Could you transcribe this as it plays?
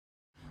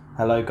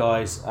Hello,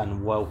 guys,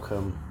 and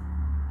welcome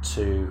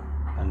to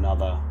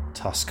another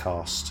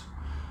Tuskcast.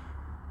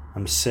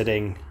 I'm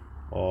sitting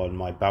on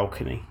my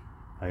balcony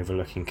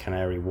overlooking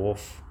Canary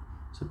Wharf.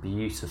 It's a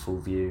beautiful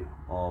view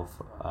of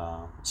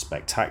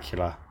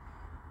spectacular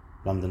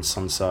London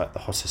sunset, the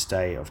hottest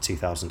day of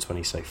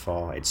 2020 so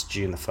far. It's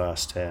June the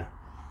 1st here.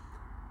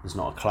 There's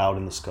not a cloud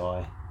in the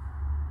sky,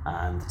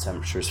 and the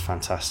temperature is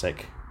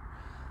fantastic.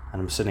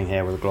 And I'm sitting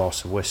here with a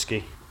glass of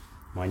whiskey,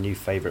 my new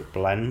favourite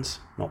blend,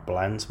 not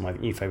blend, my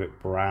new favourite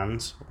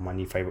brand, or my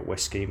new favourite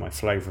whiskey, my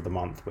flavour of the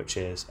month, which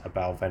is a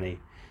Balvenie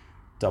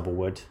Double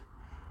Wood,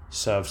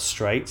 served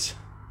straight.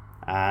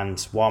 And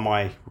why am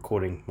I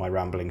recording my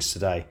ramblings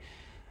today?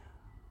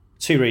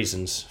 Two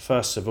reasons.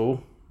 First of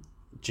all,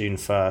 June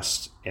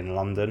 1st in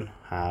London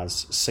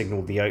has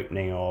signalled the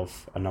opening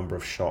of a number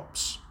of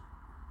shops.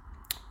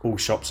 All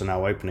shops are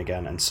now open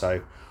again, and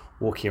so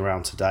walking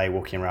around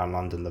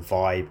London, the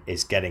vibe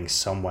is getting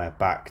somewhere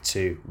back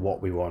to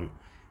what we want.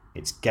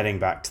 It's getting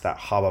back to that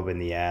hubbub in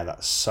the air,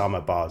 that summer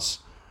buzz,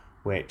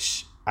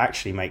 which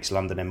actually makes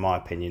London, in my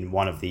opinion,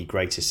 one of the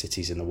greatest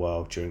cities in the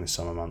world during the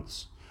summer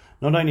months.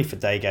 Not only for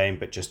day game,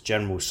 but just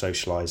general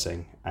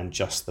socialising, and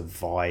just the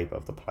vibe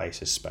of the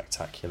place is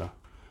spectacular.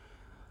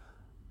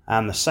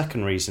 And the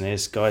second reason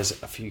is, guys,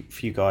 a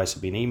few guys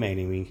have been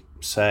emailing me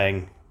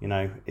saying,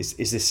 is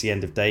this the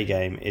end of day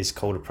game? Is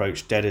Cold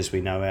Approach dead as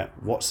we know it?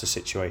 What's the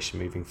situation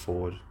moving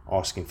forward?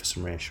 Asking for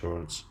some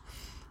reassurance.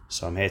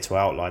 So I'm here to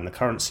outline the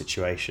current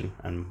situation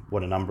and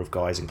what a number of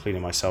guys,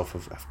 including myself,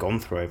 have gone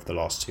through over the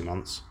last 2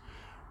 months.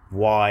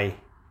 Why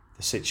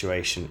the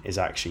situation is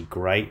actually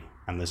great,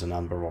 and there's a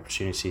number of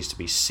opportunities to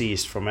be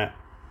seized from it,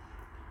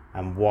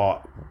 and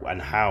what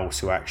and how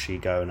to actually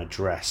go and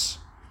address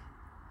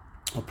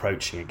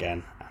approaching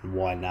again, and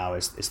why now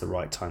is the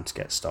right time to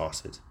get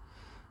started.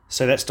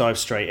 So let's dive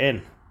straight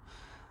in.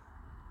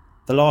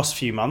 The last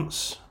few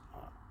months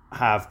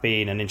have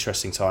been an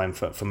interesting time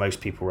for most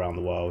people around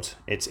the world.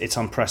 It's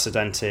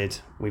unprecedented.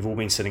 We've all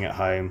been sitting at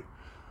home,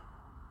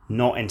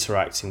 not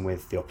interacting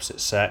with the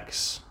opposite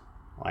sex.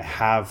 I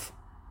have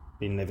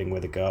been living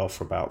with a girl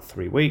for about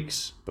 3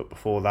 weeks, but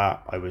before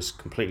that I was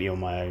completely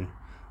on my own,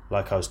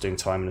 like I was doing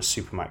time in a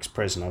Supermax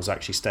prison. I was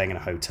actually staying in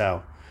a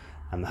hotel,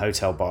 and the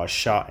hotel bar is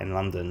shut in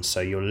London,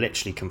 so you're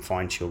literally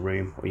confined to your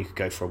room, or you could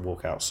go for a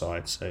walk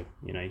outside, so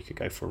you could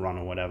go for a run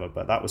or whatever.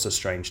 But that was a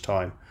strange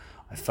time.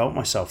 I felt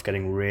myself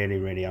getting really,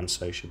 really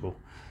unsociable.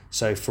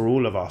 So for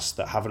all of us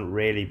that haven't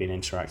really been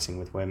interacting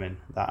with women,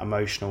 that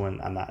emotional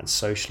and that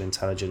social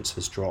intelligence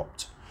has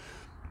dropped.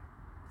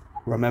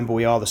 Remember,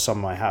 we are the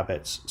sum of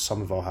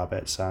our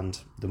habits, and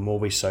the more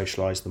we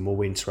socialise, the more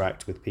we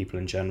interact with people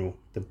in general,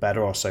 the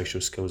better our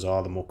social skills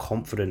are, the more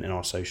confident in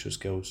our social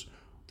skills,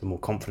 the more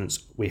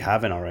confidence we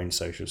have in our own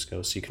social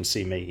skills. So you can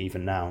see me,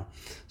 even now,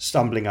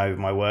 stumbling over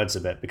my words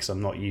a bit because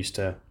I'm not used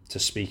to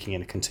speaking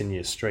in a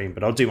continuous stream,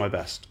 but I'll do my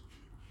best.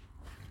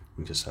 Let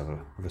me just have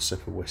a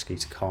sip of whiskey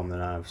to calm the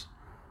nerves.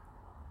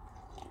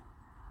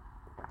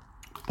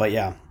 But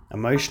yeah,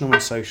 emotional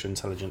and social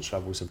intelligence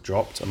levels have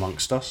dropped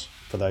amongst us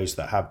for those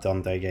that have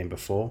done day game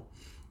before.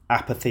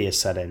 Apathy has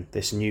set in,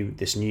 this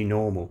new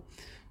normal.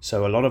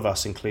 So a lot of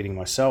us, including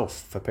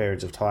myself, for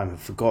periods of time,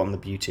 have forgotten the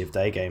beauty of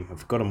day game,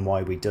 have forgotten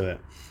why we do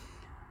it,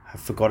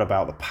 have forgot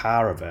about the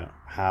power of it,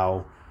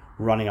 how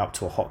running up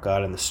to a hot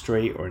girl in the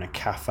street or in a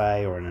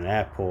cafe or in an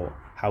airport,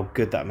 how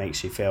good that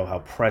makes you feel, how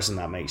present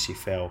that makes you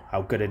feel,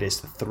 how good it is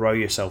to throw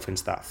yourself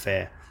into that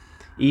fear.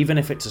 Even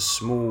if it's a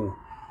small...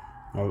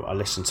 I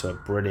listened to a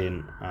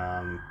brilliant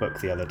book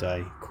the other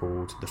day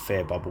called The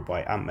Fear Bubble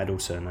by Ant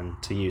Middleton,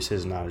 and to use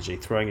his analogy,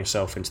 throwing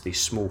yourself into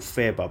these small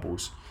fear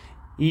bubbles,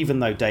 even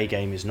though day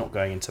game is not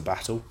going into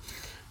battle,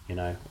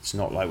 it's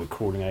not like we're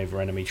crawling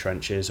over enemy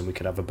trenches and we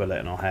could have a bullet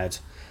in our head.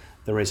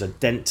 There is a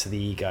dent to the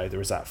ego.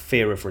 There is that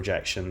fear of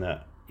rejection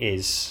that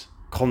is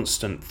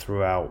constant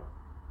throughout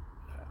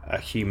a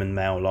human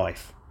male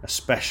life,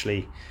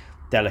 especially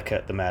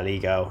delicate the male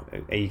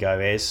ego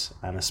is,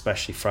 and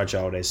especially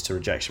fragile it is to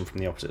rejection from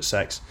the opposite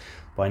sex.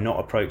 By not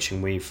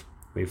approaching, we've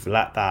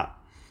let that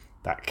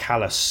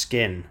callous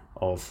skin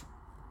of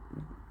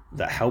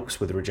that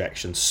helps with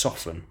rejection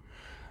soften.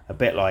 A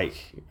bit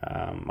like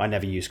I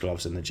never use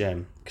gloves in the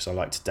gym because I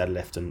like to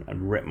deadlift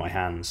and rip my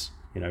hands.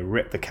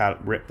 Rip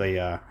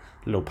the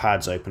little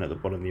pads open at the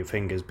bottom of your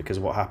fingers, because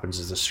what happens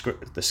is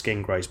the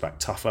skin grows back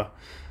tougher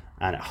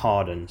and it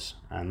hardens,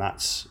 and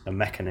that's a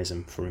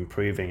mechanism for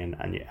improving,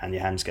 and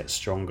your hands get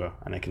stronger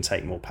and they can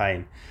take more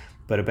pain.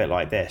 But a bit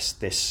like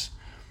this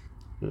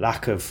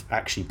lack of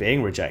actually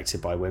being rejected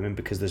by women,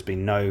 because there's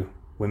been no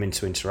women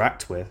to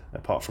interact with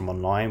apart from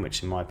online,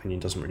 which in my opinion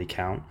doesn't really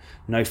count.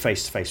 No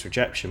face-to-face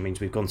rejection means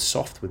we've gone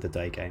soft with the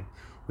day game.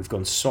 We've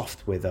gone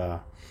soft with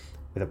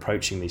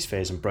approaching these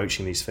fears and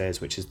broaching these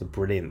fears, which is the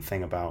brilliant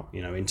thing about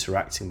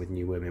interacting with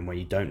new women, where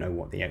you don't know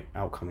what the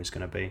outcome is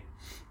going to be.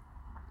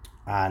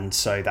 And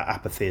so that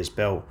apathy is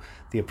built.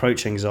 The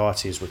approach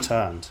anxiety is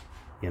returned.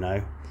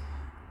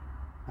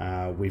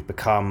 We've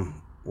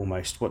become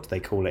almost, what do they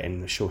call it in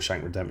the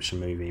Shawshank Redemption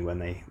movie when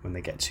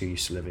they get too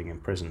used to living in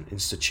prison?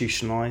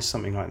 Institutionalized,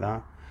 something like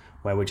that.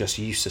 where we're just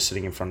used to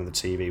sitting in front of the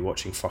TV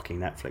watching fucking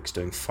Netflix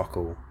doing fuck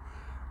all.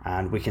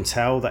 And we can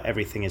tell that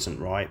everything isn't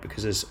right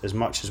because as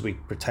much as we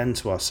pretend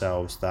to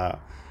ourselves that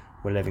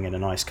we're living in a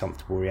nice,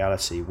 comfortable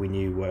reality, we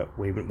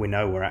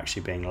know we're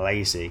actually being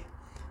lazy.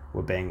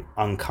 We're being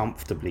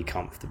uncomfortably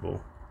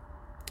comfortable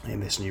in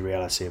this new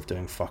reality of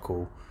doing fuck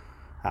all.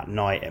 At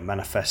night, it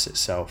manifests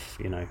itself,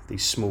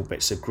 these small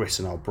bits of grit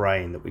in our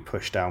brain that we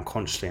push down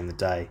consciously in the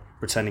day,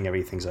 pretending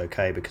everything's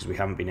okay because we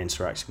haven't been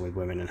interacting with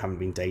women and haven't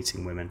been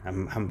dating women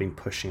and haven't been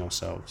pushing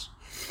ourselves.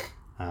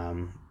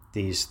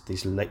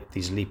 These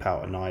leap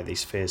out at night,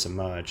 these fears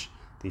emerge,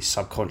 these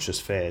subconscious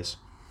fears,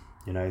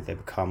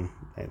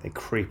 they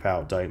creep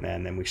out, don't they?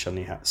 And then we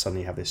suddenly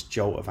have this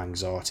jolt of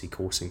anxiety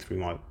coursing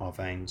through our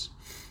veins.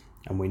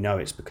 And we know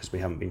it's because we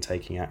haven't been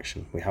taking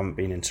action. We haven't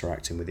been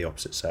interacting with the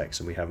opposite sex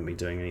and we haven't been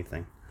doing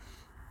anything.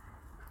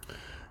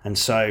 And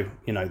so,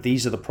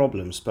 these are the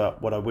problems. But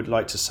what I would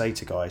like to say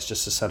to guys,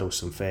 just to settle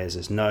some fears,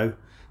 is no,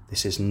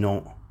 this is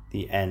not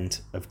the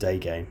end of day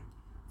game.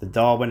 The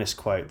Darwinist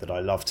quote that I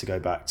love to go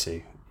back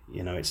to,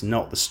 it's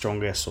not the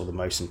strongest or the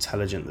most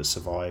intelligent that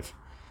survive,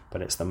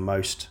 but it's the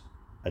most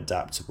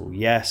adaptable.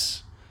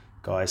 Yes,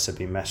 guys have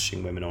been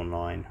messaging women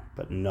online,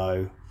 but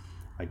no,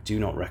 I do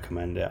not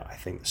recommend it. I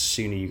think the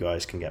sooner you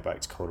guys can get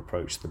back to cold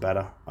approach, the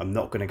better. I'm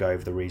not going to go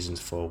over the reasons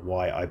for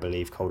why I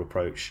believe cold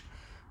approach,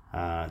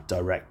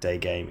 direct day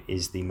game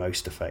is the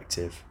most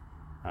effective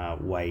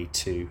way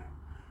to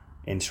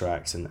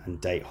interact and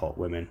date hot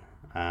women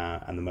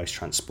and the most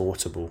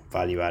transportable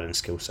value add and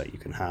skill set you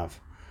can have.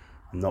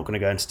 I'm not going to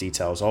go into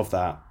details of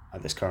that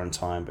at this current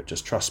time, but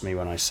just trust me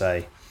when I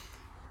say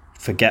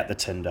forget the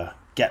Tinder,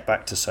 get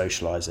back to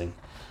socializing.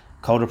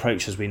 Cold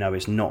approach, as we know,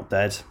 is not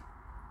dead.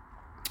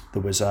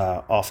 There was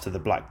after the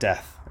Black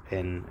Death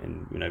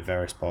in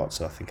various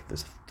parts, I think, of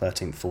the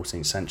 13th,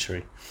 14th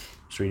century.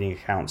 I was reading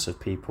accounts of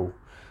people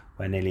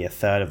where nearly a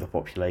third of the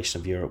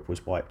population of Europe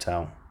was wiped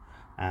out.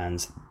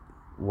 And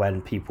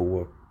when people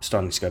were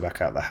starting to go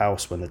back out of the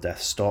house, when the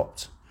death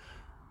stopped,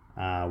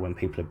 when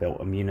people had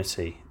built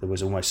immunity, there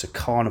was almost a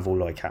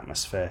carnival-like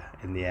atmosphere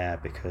in the air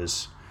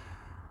because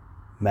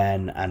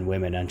men and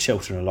women and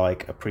children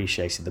alike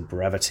appreciated the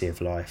brevity of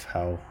life,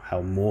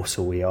 how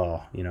mortal we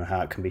are,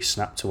 how it can be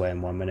snapped away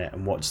in 1 minute.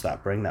 And what does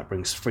that bring? That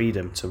brings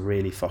freedom to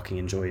really fucking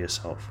enjoy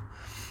yourself.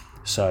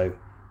 So,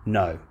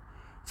 no.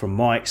 From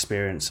my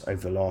experience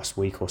over the last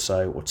week or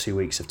so, or 2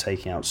 weeks of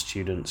taking out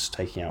students,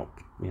 taking out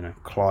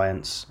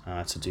clients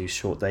to do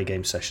short day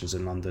game sessions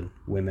in London,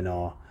 women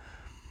are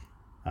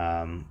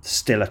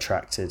still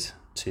attracted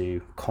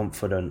to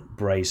confident,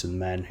 brazen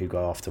men who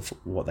go after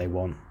what they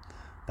want.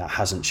 That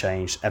hasn't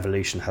changed.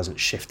 Evolution hasn't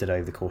shifted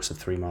over the course of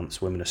 3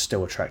 months. Women are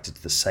still attracted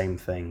to the same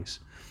things.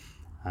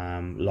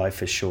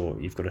 Life is short.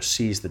 You've got to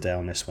seize the day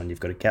on this one. You've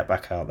got to get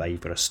back out there. You've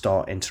got to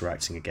start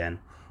interacting again.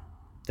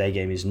 Day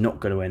game is not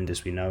going to end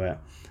as we know it.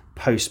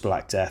 Post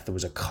Black Death, there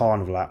was a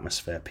carnival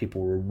atmosphere.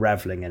 People were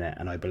reveling in it.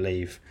 And I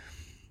believe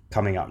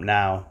coming up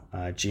now,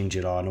 June,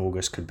 July and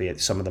August could be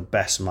some of the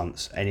best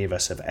months any of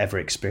us have ever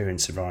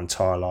experienced in our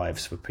entire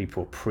lives, for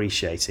people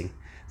appreciating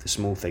the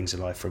small things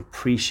in life, for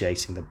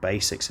appreciating the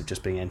basics of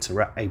just being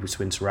able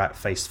to interact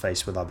face to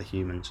face with other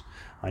humans.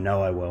 I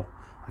know I will.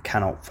 I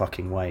cannot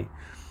fucking wait.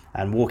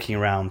 And walking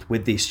around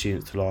with these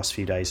students the last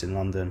few days in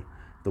London,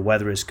 the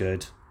weather is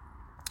good.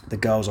 The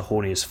girls are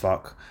horny as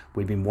fuck.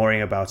 We've been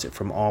worrying about it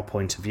from our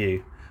point of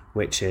view,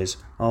 which is,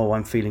 oh,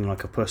 I'm feeling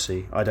like a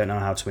pussy. I don't know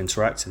how to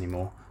interact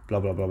anymore. Blah,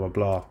 blah, blah, blah,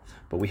 blah.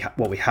 But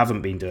what we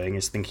haven't been doing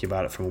is thinking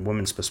about it from a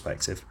woman's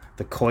perspective.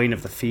 The coin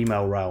of the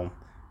female realm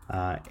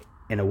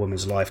in a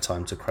woman's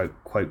lifetime, to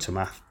quote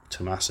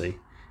Tomasi,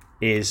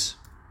 is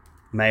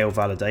male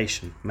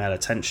validation, male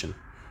attention.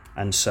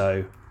 And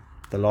so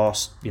the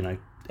last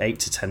 8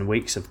 to 10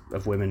 weeks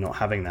of women not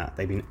having that,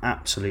 they've been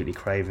absolutely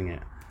craving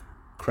it,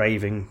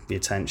 craving the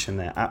attention.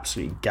 They're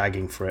absolutely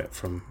gagging for it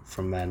from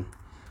men,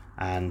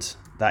 and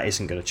that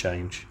isn't going to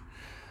change.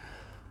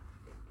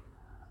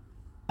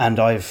 And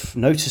I've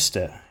noticed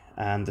it,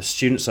 and the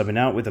students I've been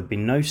out with have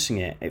been noticing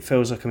it. It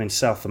feels like I'm in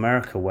South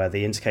America, where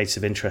the indicators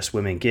of interest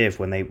women give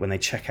when they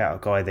check out a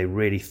guy, they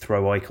really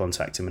throw eye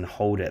contact him and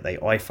hold it. They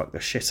eye fuck the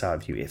shit out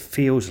of you. It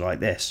feels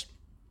like this.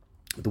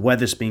 The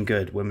weather's been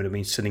good. Women have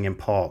been sitting in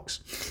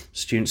parks.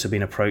 Students have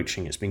been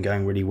approaching. It's been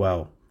going really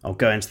well. I'll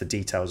go into the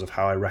details of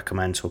how I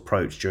recommend to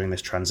approach during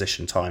this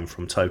transition time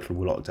from total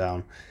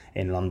lockdown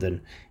in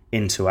London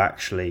into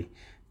actually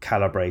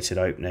calibrated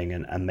opening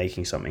and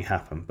making something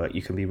happen. But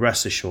you can be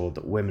rest assured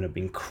that women have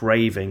been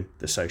craving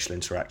the social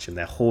interaction.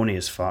 They're horny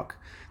as fuck.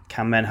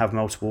 Can men have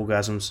multiple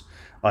orgasms?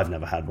 I've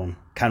never had one.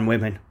 Can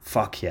women?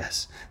 Fuck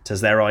yes. Does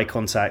their eye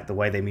contact, the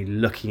way they be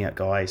looking at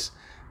guys,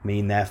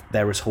 mean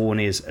they're as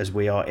horny as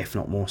we are, if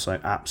not more so?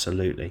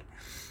 Absolutely.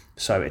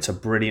 So it's a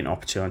brilliant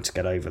opportunity to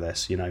get over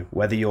this.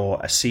 Whether you're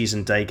a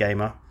seasoned day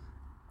gamer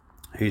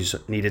who's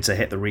needed to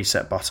hit the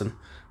reset button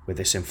with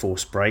this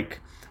enforced break,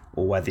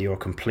 or whether you're a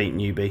complete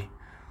newbie,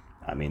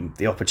 I mean,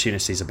 the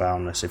opportunities are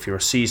boundless. If you're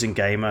a seasoned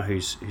gamer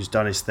who's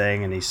done his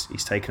thing and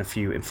he's taken a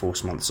few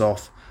enforced months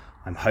off,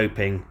 I'm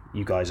hoping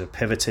you guys have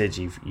pivoted.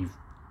 You've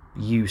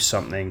used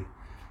something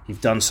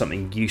you've done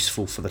something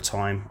useful for the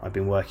time. I've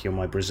been working on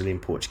my Brazilian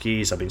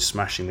Portuguese. I've been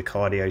smashing the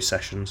cardio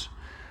sessions,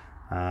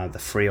 the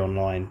free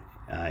online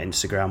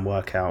Instagram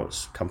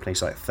workouts,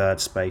 companies like Third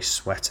Space,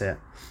 Sweat It.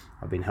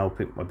 I've been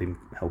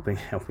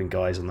helping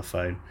guys on the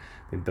phone,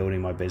 been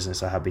building my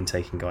business. I have been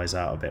taking guys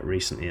out a bit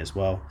recently as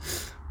well.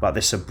 But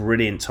this is a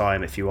brilliant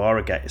time if you are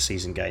a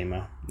seasoned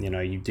gamer,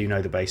 you do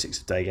know the basics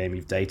of day game,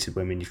 you've dated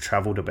women, you've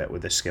traveled a bit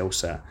with this skill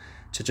set,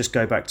 to just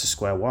go back to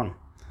square one,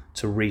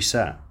 to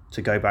reset,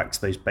 to go back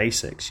to those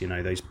basics,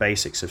 those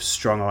basics of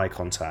strong eye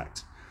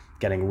contact,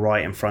 getting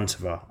right in front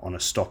of her on a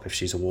stop if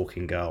she's a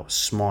walking girl,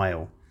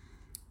 smile,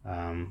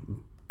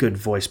 good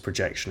voice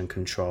projection and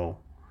control.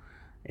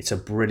 It's a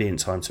brilliant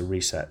time to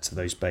reset to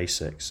those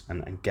basics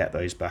and get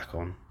those back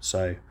on.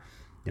 So,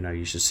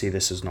 you should see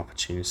this as an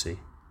opportunity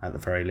at the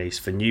very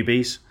least for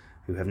newbies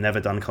who have never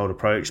done cold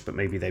approach, but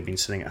maybe they've been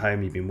sitting at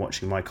home, you've been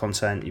watching my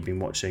content, you've been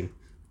watching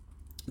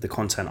the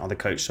content other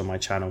coaches on my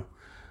channel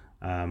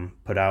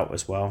put out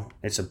as well.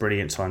 It's a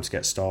brilliant time to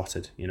get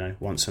started,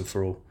 once and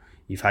for all.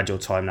 You've had your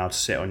time now to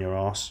sit on your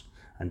ass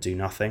and do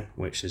nothing,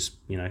 which is,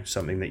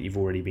 something that you've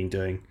already been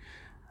doing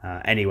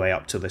anyway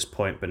up to this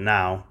point. But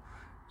now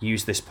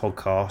use this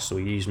podcast or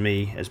use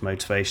me as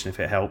motivation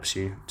if it helps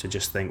you to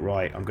just think,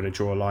 right, I'm going to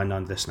draw a line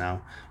under this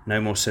now. No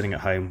more sitting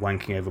at home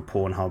wanking over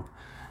Pornhub.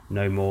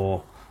 No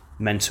more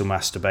mental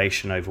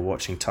masturbation over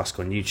watching Tusk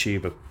on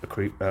YouTube,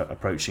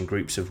 approaching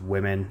groups of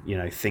women,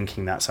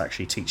 thinking that's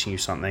actually teaching you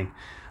something.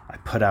 I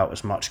put out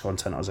as much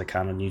content as I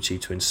can on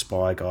YouTube to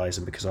inspire guys,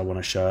 and because I want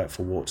to show it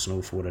for warts and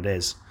all for what it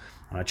is.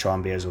 And I try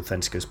and be as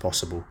authentic as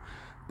possible.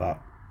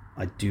 But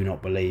I do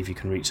not believe you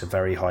can reach a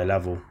very high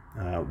level.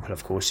 Well,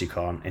 of course you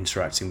can't,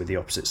 interacting with the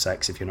opposite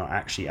sex if you're not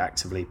actually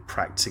actively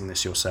practicing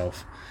this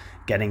yourself.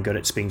 Getting good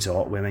at speaking to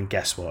hot women,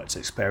 guess what? It's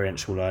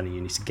experiential learning.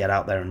 You need to get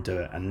out there and do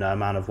it. And no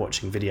amount of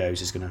watching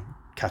videos is going to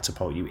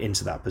catapult you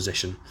into that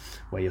position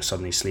where you're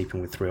suddenly sleeping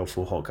with 3 or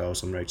 4 hot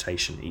girls on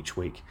rotation each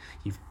week.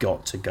 You've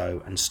got to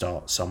go and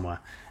start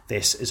somewhere.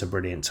 This is a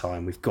brilliant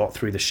time. We've got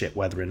through the shit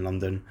weather in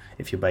London.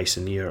 If you're based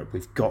in Europe,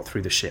 we've got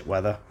through the shit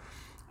weather.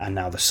 And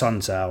now the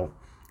sun's out.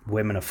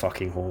 Women are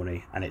fucking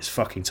horny, and it's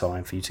fucking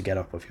time for you to get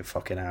up off your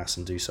fucking ass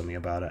and do something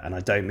about it. And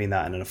I don't mean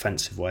that in an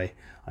offensive way.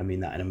 I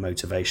mean that in a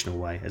motivational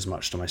way, as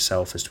much to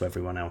myself as to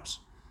everyone else.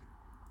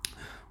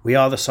 We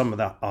are the sum of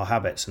our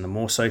habits, and the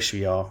more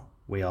social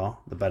we are,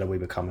 the better we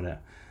become in it.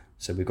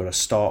 So we've got to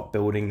start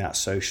building that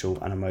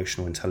social and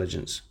emotional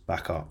intelligence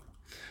back up.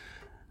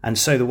 And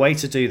so the way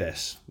to do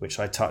this, which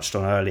I touched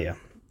on earlier.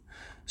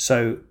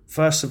 So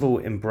first of all,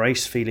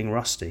 embrace feeling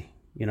rusty.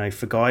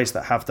 For guys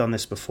that have done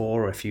this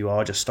before, or if you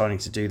are just starting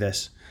to do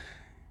this,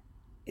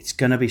 it's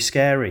going to be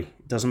scary.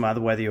 It doesn't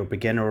matter whether you're a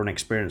beginner or an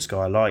experienced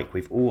guy.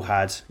 We've all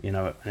had,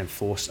 an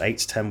enforced 8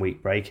 to 10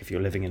 week break if you're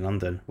living in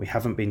London. We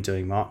haven't been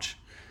doing much.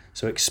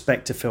 So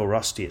expect to feel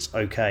rusty. It's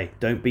okay.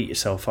 Don't beat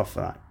yourself up for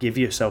that. Give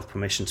yourself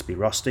permission to be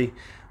rusty,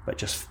 but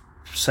just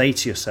say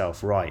to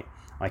yourself, right,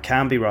 I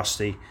can be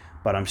rusty,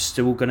 but I'm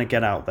still going to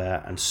get out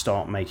there and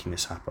start making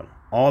this happen.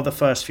 Are the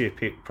first few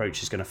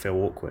approaches going to feel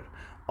awkward?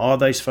 Are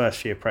those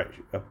first few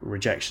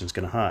rejections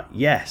going to hurt?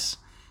 Yes.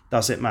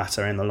 Does it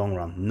matter in the long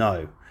run?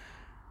 No.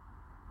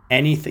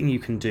 Anything you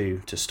can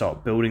do to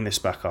start building this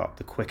back up,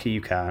 the quicker you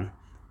can,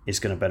 is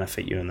going to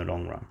benefit you in the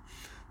long run.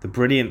 The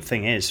brilliant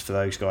thing is, for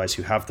those guys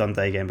who have done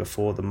day game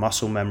before, the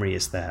muscle memory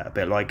is there. A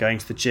bit like going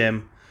to the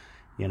gym.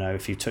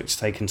 If you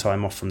taken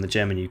time off from the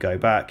gym and you go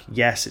back,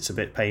 yes, it's a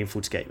bit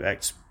painful to get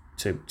back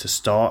to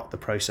start the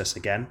process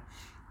again.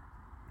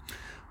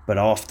 But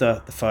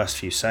after the first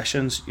few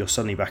sessions, you're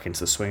suddenly back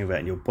into the swing of it,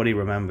 and your body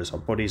remembers. Our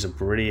bodies are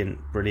brilliant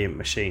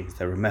machines.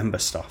 They remember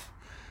stuff.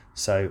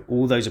 So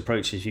all those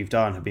approaches you've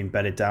done have been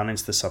bedded down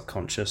into the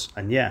subconscious.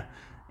 And yeah,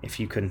 if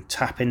you can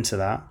tap into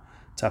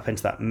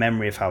that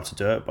memory of how to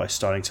do it by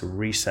starting to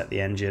reset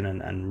the engine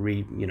and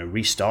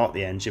restart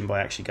the engine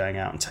by actually going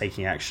out and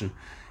taking action,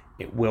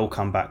 it will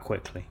come back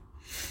quickly.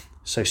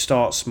 So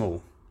start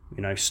small.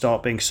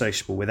 Start being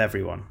sociable with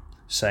everyone.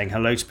 Saying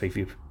hello to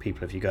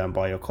people if you go and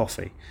buy your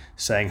coffee.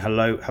 Saying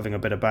hello, having a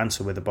bit of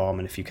banter with the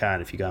barman if you go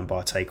and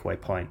buy a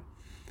takeaway pint.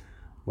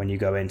 When you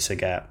go in to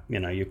get,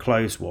 your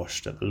clothes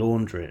washed at the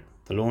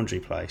laundry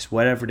place,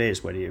 wherever it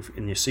is, whether you're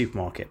in your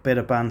supermarket, bit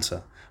of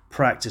banter.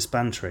 Practice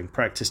bantering,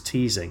 practice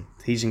teasing.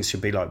 Teasing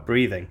should be like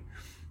breathing,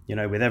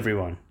 with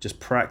everyone.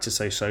 Just practice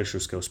those social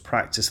skills,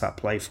 practice that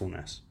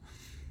playfulness.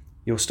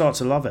 You'll start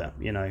to love it,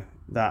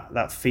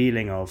 that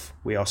feeling of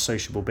we are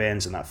sociable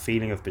beings, and that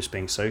feeling of just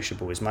being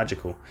sociable is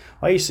magical.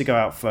 I used to go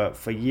out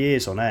for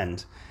years on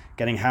end,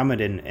 getting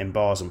hammered in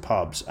bars and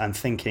pubs, and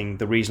thinking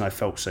the reason I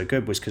felt so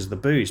good was because of the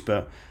booze.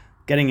 But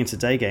getting into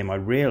day game, I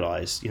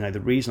realised,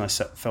 the reason I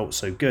felt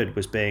so good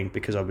was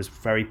because I was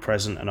very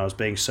present and I was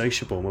being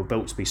sociable, and we're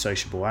built to be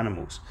sociable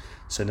animals.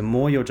 So the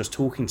more you're just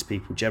talking to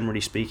people,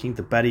 generally speaking,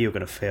 the better you're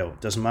going to feel.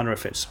 It doesn't matter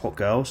if it's hot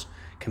girls,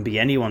 it can be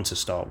anyone to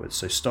start with.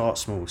 So start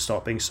small,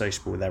 start being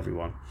sociable with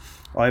everyone.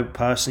 I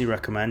personally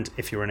recommend,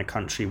 if you're in a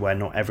country where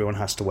not everyone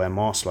has to wear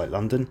masks like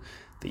London,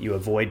 that you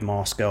avoid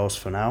mask girls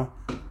for now,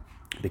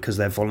 because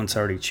they're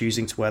voluntarily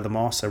choosing to wear the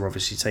mask. They're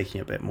obviously taking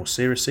it a bit more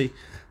seriously.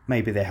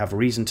 Maybe they have a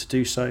reason to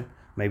do so.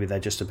 Maybe they're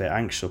just a bit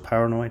anxious or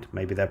paranoid.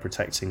 Maybe they're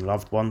protecting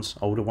loved ones,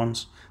 older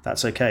ones.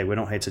 That's okay. We're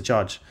not here to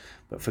judge.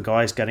 But for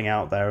guys getting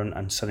out there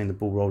and setting the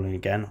ball rolling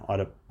again,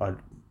 I'd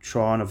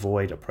try and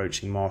avoid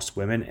approaching masked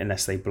women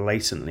unless they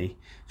blatantly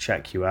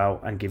check you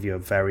out and give you a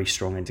very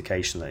strong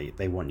indication that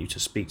they want you to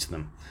speak to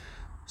them.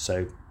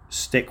 So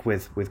stick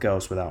with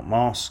girls without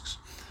masks.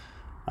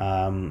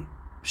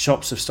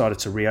 Shops have started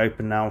to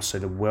reopen now, so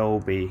there will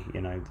be,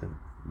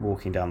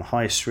 walking down the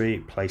high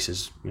street,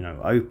 places,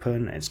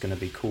 open. It's going to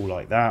be cool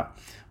like that.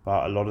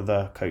 But a lot of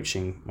the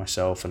coaching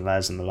myself and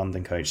Les and the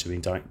London coach have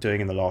been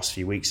doing in the last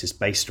few weeks is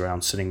based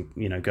around sitting,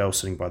 girls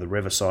sitting by the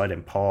riverside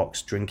in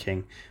parks,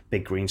 drinking,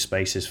 big green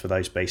spaces for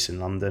those based in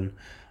London,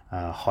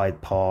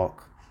 Hyde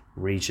Park,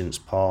 Regent's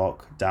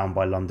Park, down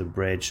by London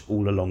Bridge,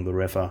 all along the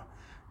river,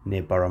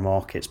 near Borough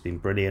Market's been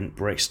brilliant,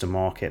 Brixton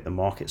Market, the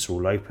markets are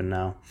all open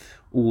now.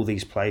 All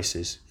these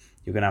places,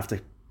 you're going to have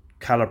to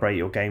calibrate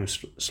your game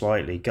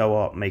slightly,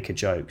 go up, make a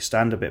joke,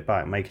 stand a bit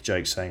back, make a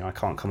joke saying, I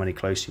can't come any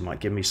closer, you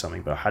might give me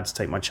something, but I had to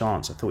take my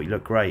chance. I thought you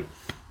looked great.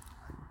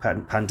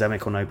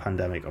 Pandemic or no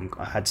pandemic,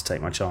 I had to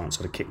take my chance.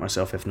 I'd have kicked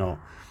myself if not.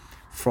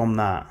 From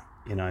that,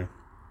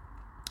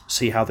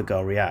 see how the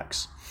girl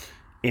reacts.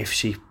 If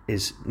she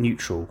is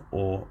neutral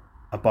or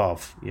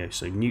above,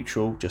 so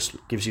neutral just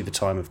gives you the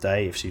time of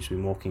day. If she's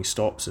been walking,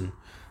 stops and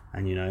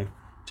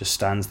just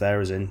stands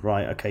there as in,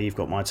 right, okay, you've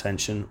got my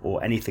attention,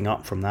 or anything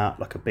up from that,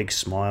 like a big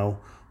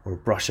smile or a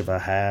brush of her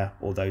hair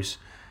or those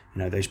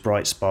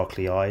bright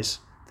sparkly eyes,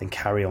 then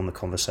carry on the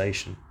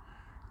conversation.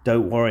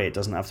 Don't worry, it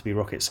doesn't have to be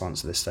rocket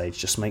science at this stage.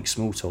 Just make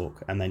small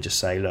talk and then just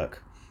say,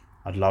 look,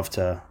 I'd love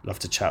to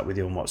chat with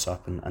you on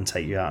WhatsApp and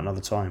take you out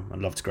another time. I'd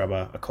love to grab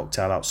a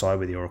cocktail outside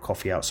with you or a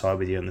coffee outside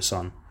with you in the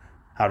sun.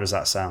 How does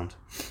that sound?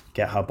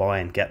 Get her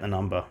buy-in, get the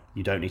number.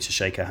 You don't need to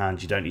shake her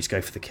hand. You don't need to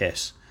go for the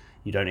kiss.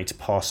 You don't need to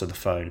pass her the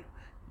phone.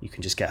 You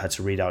can just get her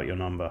to read out your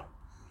number.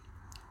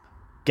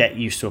 Get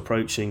used to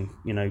approaching,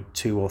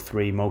 2 or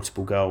 3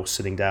 multiple girls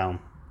sitting down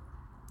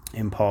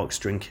in parks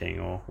drinking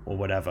or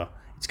whatever.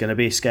 It's going to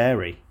be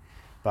scary,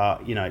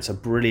 but it's a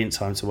brilliant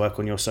time to work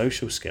on your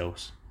social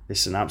skills.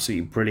 This is an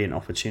absolutely brilliant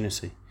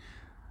opportunity.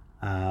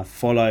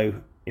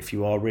 Follow, if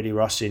you are really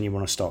rusty and you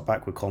want to start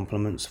back with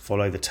compliments,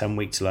 follow the 10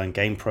 Week to Learn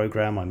Game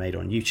program I made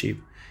on YouTube.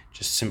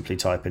 Just simply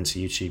type into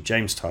YouTube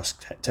James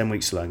Tusk 10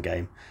 Weeks to Learn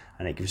Game,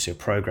 and it gives you a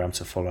program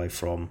to follow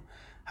from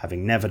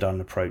having never done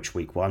an approach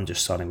week 1,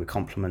 just starting with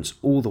compliments,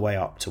 all the way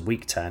up to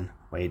week 10,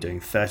 where you're doing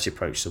 30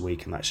 approaches a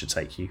week, and that should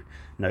take you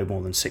no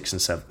more than 6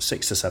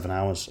 to 7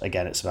 hours.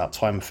 Again, it's about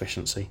time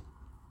efficiency.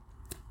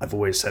 I've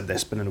always said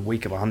this, but in a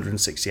week of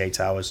 168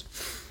 hours,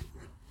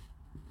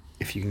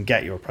 if you can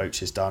get your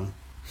approaches done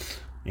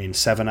in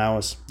 7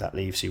 hours, that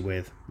leaves you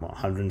with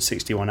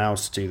 161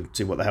 hours to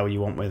do what the hell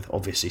you want with.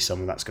 Obviously,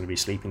 some of that's going to be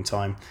sleeping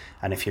time,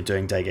 and if you're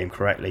doing day game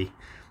correctly,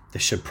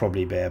 there should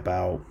probably be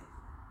about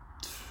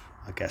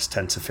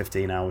 10 to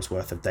 15 hours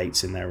worth of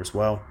dates in there as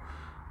well.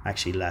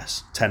 Actually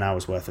less, 10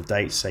 hours worth of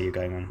dates. Say you're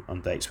going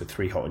on dates with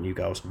 3 hot and new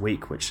girls a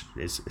week, which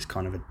is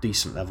kind of a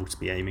decent level to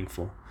be aiming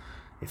for.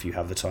 If you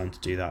have the time to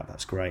do that,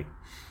 that's great.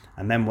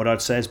 And then what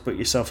I'd say is book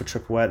yourself a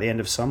trip away at the end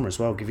of summer as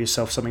well. Give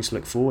yourself something to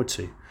look forward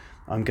to.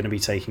 I'm going to be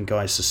taking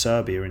guys to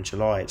Serbia in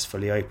July. It's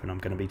fully open. I'm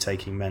going to be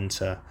taking men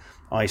to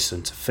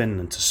Iceland, to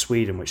Finland, to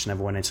Sweden, which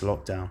never went into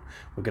lockdown.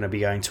 We're going to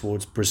be going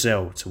towards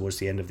Brazil towards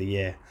the end of the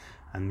year,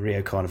 and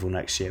Rio Carnival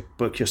next year.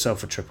 Book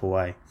yourself a trip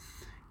away.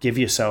 Give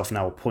yourself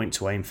now a point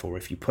to aim for.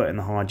 If you put in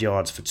the hard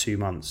yards for 2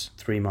 months,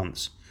 3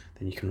 months,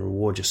 then you can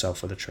reward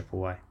yourself with a trip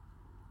away.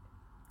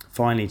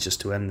 Finally, just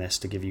to end this,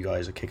 to give you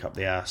guys a kick up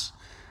the ass,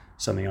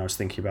 something I was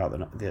thinking about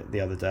the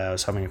other day. I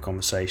was having a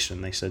conversation,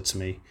 and they said to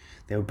me,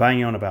 they were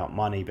banging on about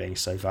money being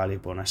so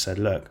valuable, and I said,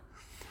 look,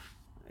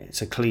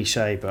 it's a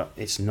cliche, but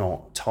it's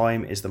not.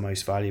 Time is the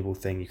most valuable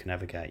thing you can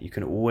ever get. You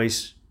can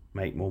always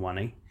make more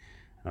money.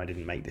 And I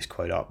didn't make this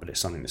quote up, but it's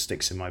something that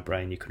sticks in my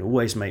brain. You can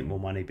always make more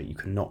money, but you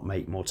cannot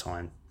make more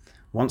time.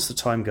 Once the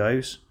time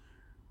goes,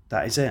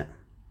 that is it.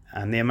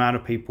 And the amount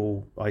of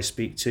people I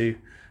speak to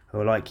who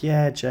are like,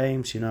 yeah,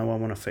 James, I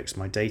want to fix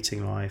my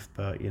dating life,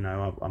 but,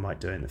 I might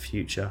do it in the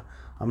future.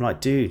 I'm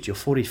like, dude, you're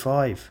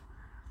 45.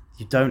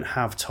 You don't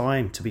have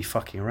time to be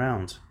fucking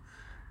around.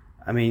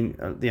 I mean,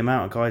 the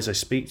amount of guys I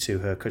speak to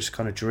who are just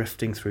kind of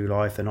drifting through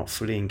life, they're not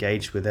fully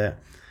engaged with it.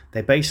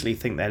 They basically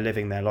think they're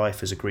living their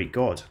life as a Greek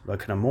god,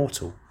 like an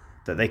immortal,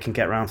 that they can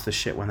get around to the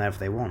shit whenever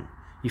they want.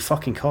 You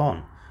fucking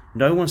can't.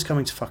 No one's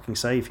coming to fucking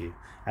save you.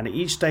 And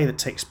each day that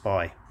ticks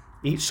by,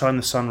 each time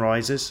the sun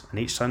rises and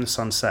each time the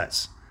sun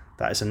sets,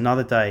 that is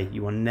another day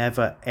you are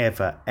never,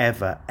 ever,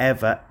 ever,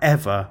 ever,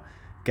 ever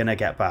gonna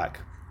get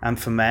back. And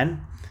for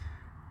men,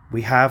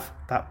 we have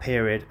that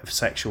period of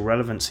sexual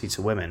relevancy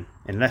to women.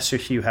 Unless you're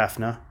Hugh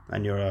Hefner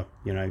and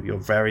you're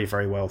very,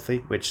 very wealthy,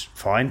 which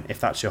fine, if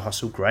that's your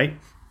hustle, great.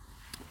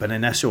 But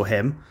unless you're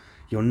him,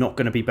 you're not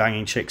going to be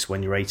banging chicks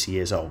when you're 80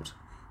 years old,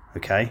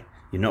 okay?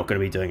 You're not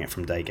going to be doing it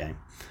from day game.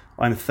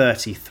 I'm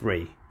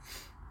 33,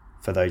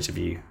 for those of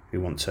you who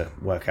want to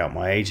work out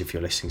my age, if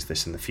you're listening to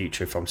this in the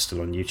future, if I'm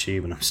still on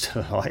YouTube and I'm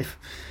still alive.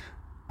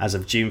 As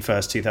of June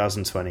 1st,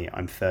 2020,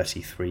 I'm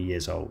 33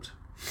 years old.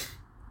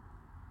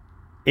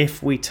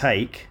 If we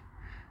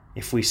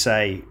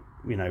say,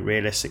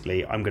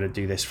 realistically, I'm going to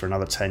do this for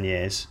another 10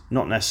 years,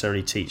 not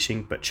necessarily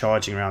teaching, but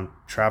charging around,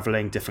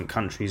 traveling, different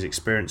countries,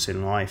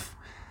 experiencing life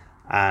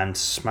and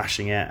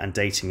smashing it and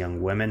dating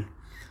young women.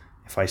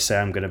 If I say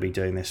I'm going to be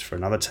doing this for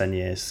another 10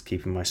 years,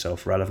 keeping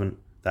myself relevant,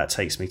 that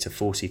takes me to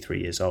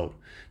 43 years old.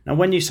 Now,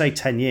 when you say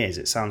 10 years,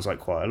 it sounds like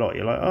quite a lot.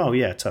 You're like, oh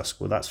yeah, Tusk,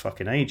 well, that's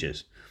fucking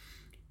ages.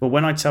 But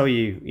when I tell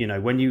you,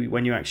 when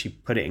you actually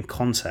put it in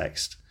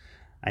context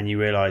and you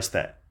realize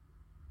that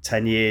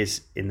 10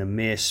 years in the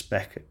mere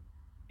speck,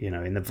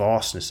 in the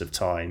vastness of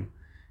time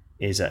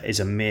is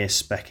a mere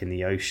speck in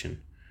the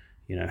ocean.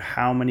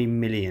 How many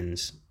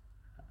millions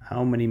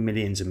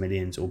and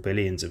millions or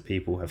billions of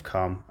people have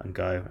come and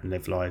go and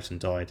lived lives and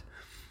died.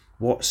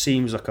 What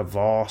seems like a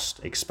vast,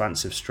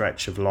 expansive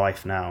stretch of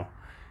life now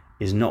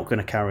is not going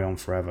to carry on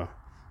forever.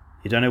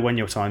 You don't know when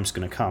your time's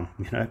going to come.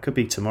 It could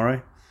be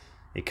tomorrow.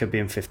 It could be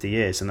in 50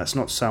 years. And that's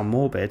not to sound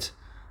morbid.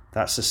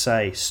 That's to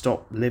say,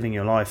 stop living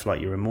your life like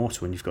you're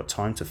immortal and you've got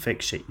time to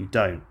fix shit. You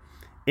don't.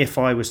 If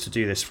I was to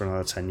do this for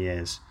another 10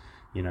 years,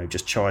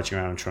 just charging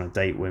around and trying to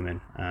date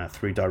women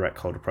through direct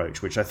cold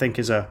approach, which I think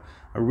is a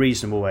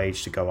reasonable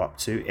age to go up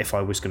to if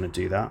I was going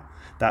to do that.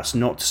 That's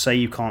not to say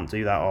you can't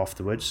do that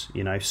afterwards.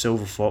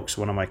 Silver Fox,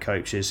 one of my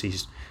coaches,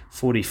 he's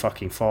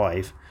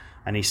 45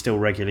 and he still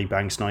regularly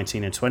bangs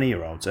 19 and 20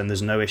 year olds, and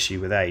there's no issue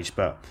with age.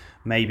 But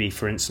maybe,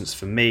 for instance,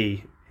 for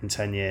me, in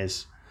 10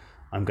 years,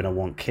 I'm going to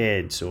want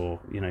kids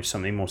or,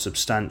 something more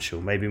substantial.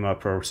 Maybe my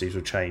priorities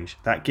will change.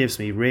 That gives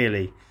me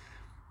really,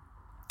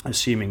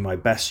 assuming my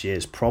best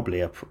years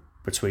probably are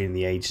between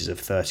the ages of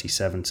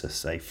 37 to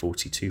say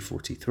 42,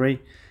 43.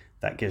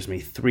 That gives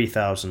me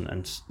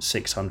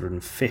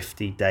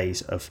 3,650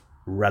 days of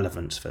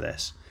relevance for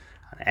this.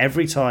 And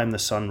every time the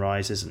sun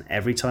rises and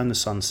every time the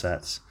sun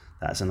sets,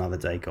 that's another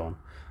day gone.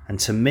 And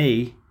to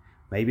me,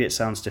 maybe it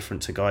sounds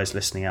different to guys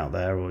listening out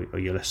there or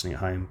you're listening at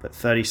home, but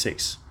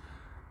 36,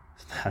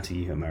 how do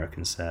you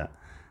Americans say it?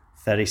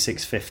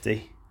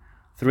 3650,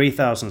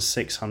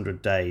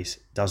 3,600 days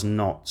does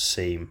not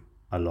seem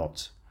a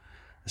lot,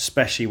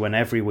 especially when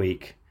every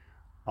week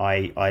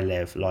I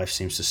live, life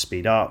seems to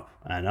speed up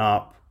and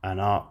up and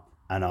up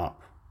and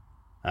up.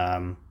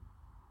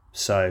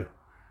 So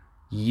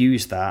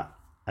use that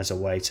as a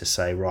way to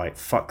say, right,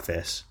 fuck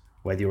this.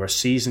 Whether you're a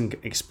seasoned,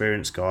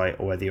 experienced guy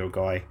or whether you're a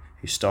guy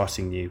who's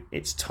starting new,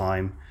 it's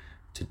time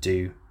to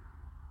do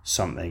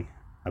something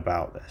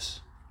about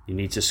this. You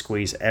need to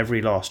squeeze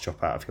every last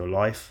drop out of your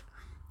life,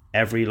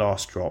 every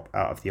last drop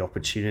out of the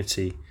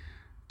opportunity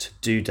to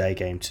do day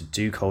game, to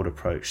do cold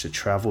approach, to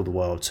travel the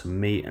world, to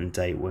meet and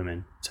date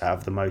women, to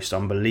have the most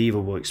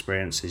unbelievable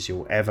experiences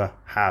you'll ever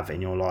have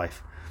in your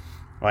life.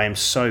 I am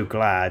so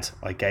glad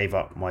I gave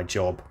up my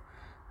job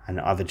and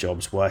other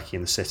jobs working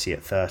in the city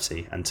at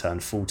 30 and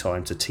turned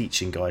full-time to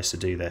teaching guys to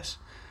do this.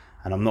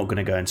 And I'm not going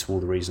to go into all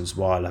the reasons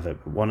why I love it,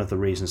 but one of the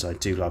reasons I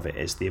do love it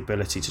is the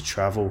ability to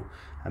travel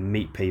and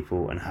meet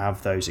people and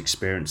have those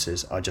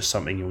experiences are just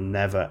something you'll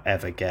never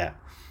ever get.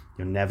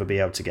 You'll never be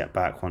able to get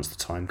back once the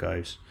time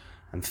goes.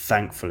 And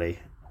thankfully,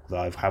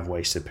 although I have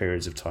wasted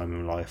periods of time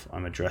in my life,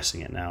 I'm addressing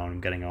it now and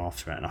I'm getting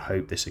after it. And I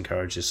hope this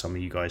encourages some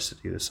of you guys to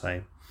do the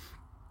same.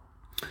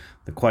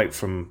 The quote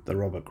from the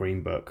Robert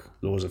Greene book,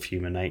 Laws of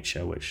Human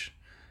Nature, which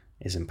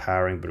is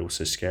empowering but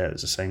also scary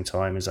at the same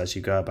time, is as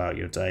you go about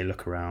your day,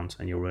 look around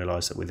and you'll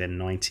realise that within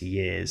 90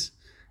 years,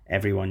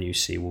 everyone you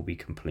see will be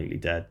completely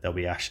dead. There'll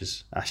be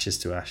ashes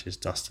to ashes,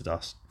 dust to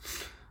dust.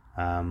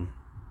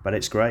 But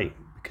it's great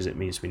because it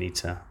means we need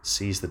to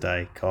seize the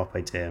day,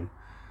 carpe diem,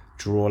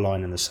 draw a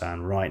line in the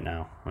sand right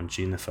now on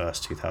June the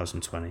 1st,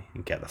 2020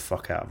 and get the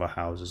fuck out of our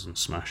houses and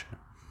smash it.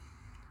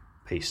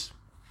 Peace.